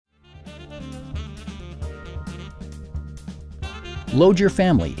Load your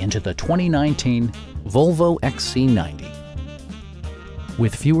family into the 2019 Volvo XC90.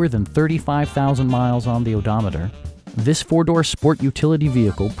 With fewer than 35,000 miles on the odometer, this four-door sport utility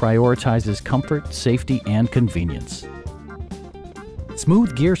vehicle prioritizes comfort, safety, and convenience.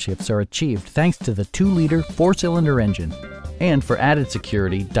 Smooth gear shifts are achieved thanks to the 2-liter 4-cylinder engine. And for added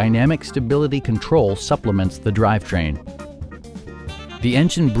security, dynamic stability control supplements the drivetrain. The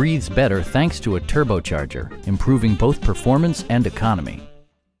engine breathes better thanks to a turbocharger, improving both performance and economy.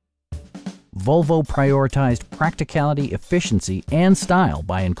 Volvo prioritized practicality, efficiency, and style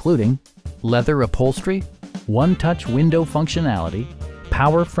by including leather upholstery, one-touch window functionality,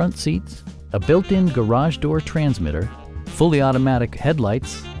 power front seats, a built-in garage door transmitter, fully automatic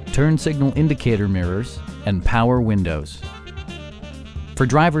headlights, turn signal indicator mirrors, and power windows. For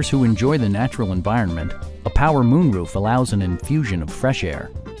drivers who enjoy the natural environment, a power moonroof allows an infusion of fresh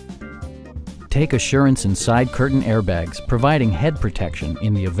air. Take assurance in side curtain airbags, providing head protection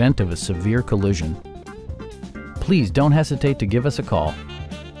in the event of a severe collision. Please don't hesitate to give us a call.